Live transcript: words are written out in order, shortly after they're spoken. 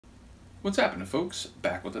What's happening, folks?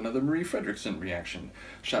 Back with another Marie Fredriksson reaction.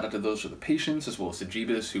 Shout out to those for the patience, as well as to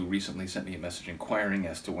Jeebus, who recently sent me a message inquiring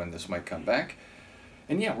as to when this might come back.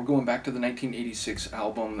 And yeah, we're going back to the 1986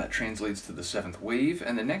 album that translates to the Seventh Wave,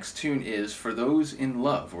 and the next tune is For Those in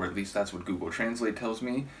Love, or at least that's what Google Translate tells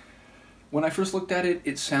me. When I first looked at it,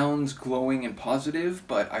 it sounds glowing and positive,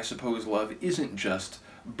 but I suppose love isn't just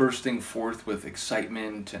bursting forth with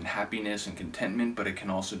excitement and happiness and contentment, but it can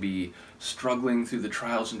also be struggling through the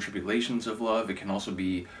trials and tribulations of love. It can also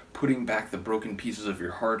be putting back the broken pieces of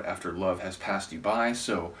your heart after love has passed you by.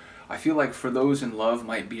 So I feel like For Those in Love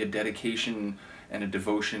might be a dedication and a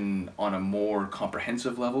devotion on a more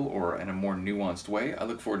comprehensive level or in a more nuanced way. I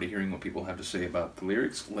look forward to hearing what people have to say about the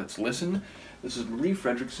lyrics. Let's listen. This is Marie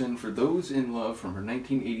Fredriksson, For Those in Love, from her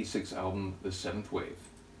 1986 album, The Seventh Wave.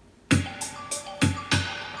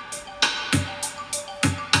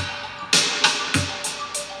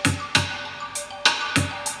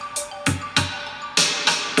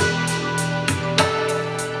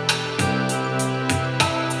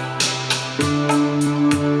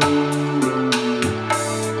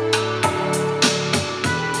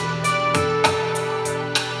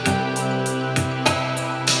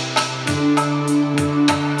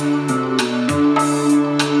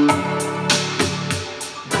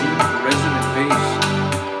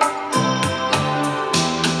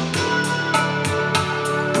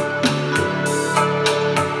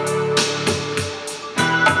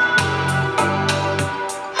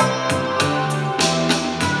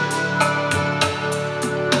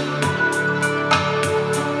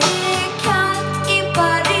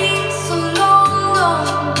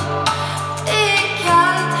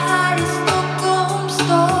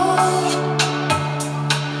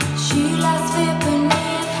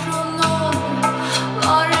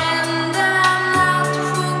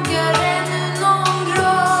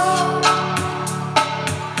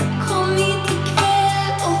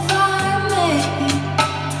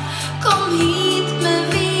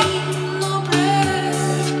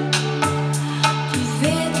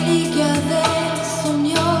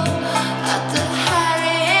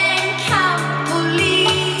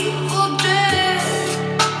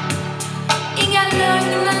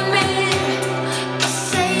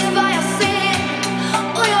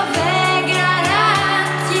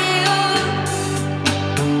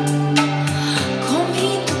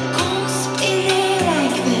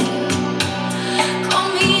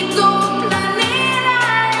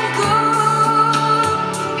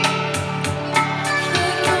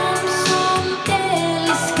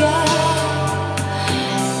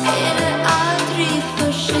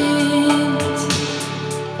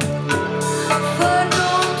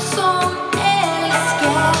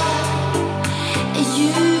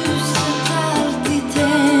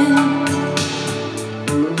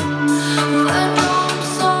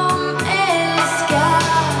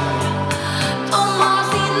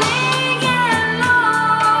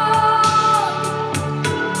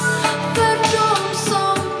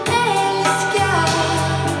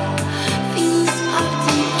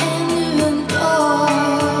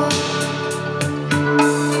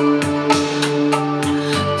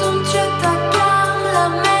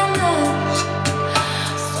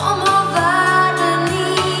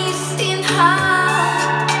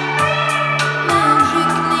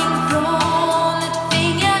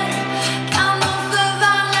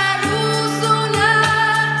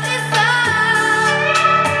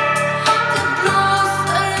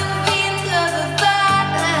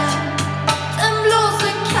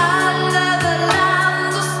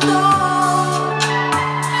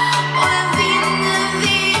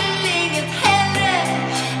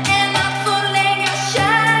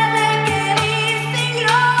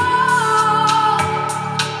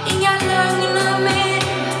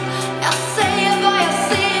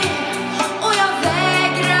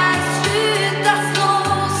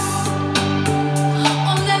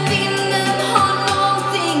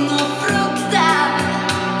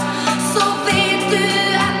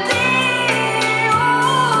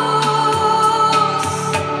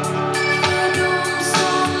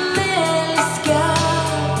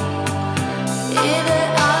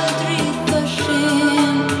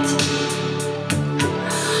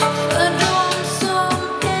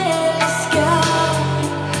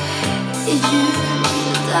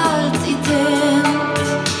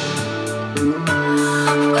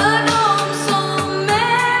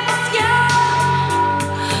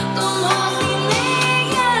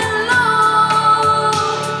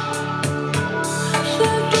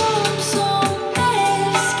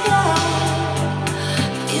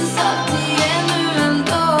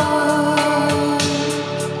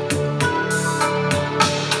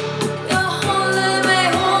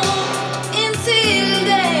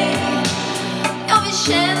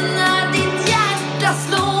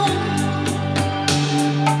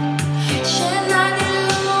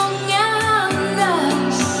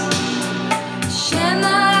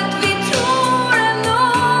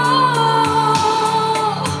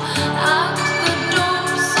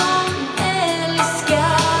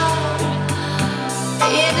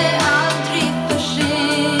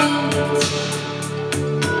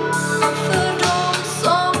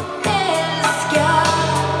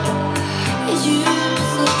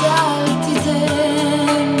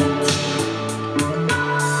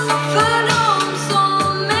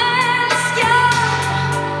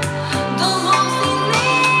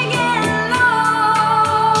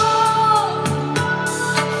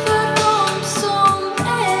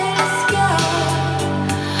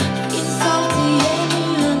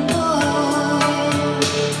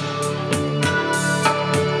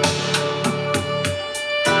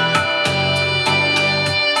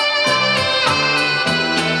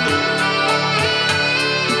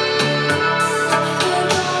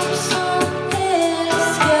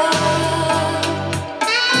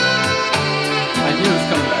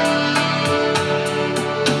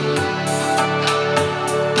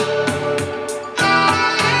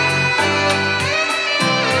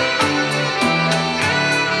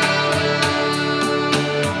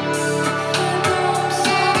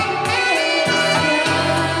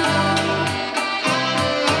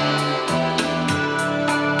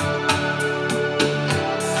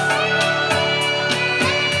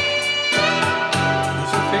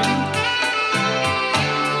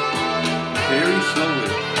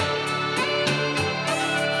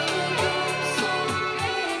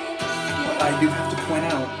 I do have to point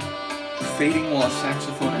out, fading while a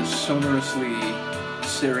saxophone is sonorously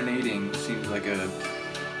serenading seems like a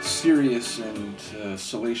serious and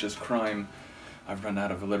salacious crime. I've run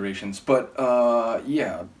out of alliterations, but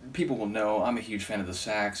yeah, people will know I'm a huge fan of the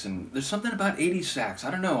sax, and there's something about 80s sax.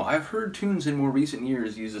 I don't know, I've heard tunes in more recent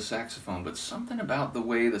years use a saxophone, but something about the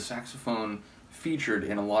way the saxophone featured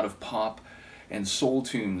in a lot of pop and soul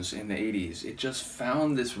tunes in the 80s, it just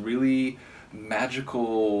found this really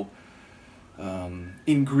magical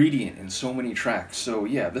ingredient in so many tracks. So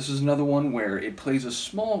yeah, this is another one where it plays a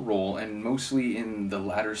small role and mostly in the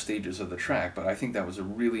latter stages of the track, but I think that was a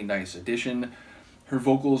really nice addition. Her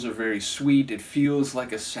vocals are very sweet. It feels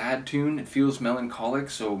like a sad tune. It feels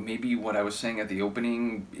melancholic, so maybe what I was saying at the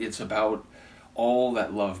opening, it's about all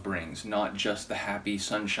that love brings, not just the happy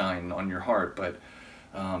sunshine on your heart, but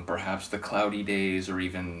perhaps the cloudy days or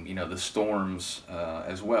even, you know, the storms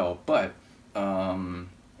as well. But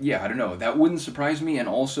yeah, I don't know, that wouldn't surprise me, and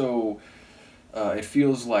also it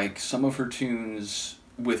feels like some of her tunes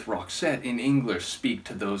with Roxette in English speak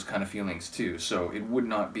to those kind of feelings too, so it would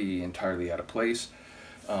not be entirely out of place.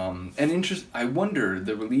 I wonder,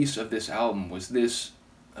 the release of this album, was this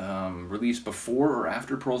released before or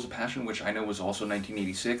after Pearls of Passion, which I know was also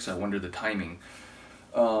 1986, I wonder the timing.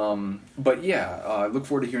 But yeah, I look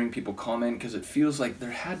forward to hearing people comment, because it feels like there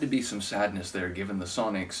had to be some sadness there given the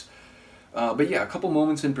sonics. But yeah, a couple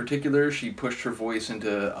moments in particular, she pushed her voice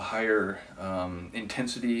into a higher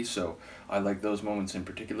intensity, so I like those moments in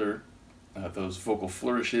particular, those vocal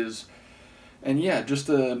flourishes. And yeah, just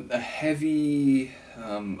a heavy,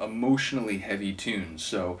 emotionally heavy tune,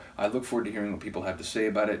 so I look forward to hearing what people have to say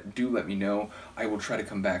about it. Do let me know. I will try to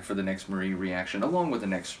come back for the next Marie reaction, along with the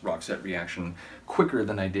next Roxette reaction, quicker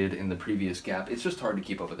than I did in the previous gap. It's just hard to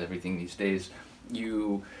keep up with everything these days.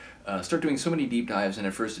 You start doing so many deep dives, and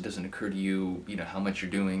at first it doesn't occur to you, you know, how much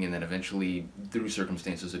you're doing, and then eventually, through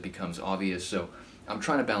circumstances, it becomes obvious. So I'm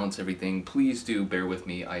trying to balance everything. Please do bear with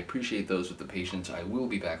me. I appreciate those with the patience. I will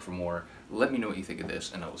be back for more. Let me know what you think of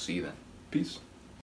this, and I will see you then. Peace.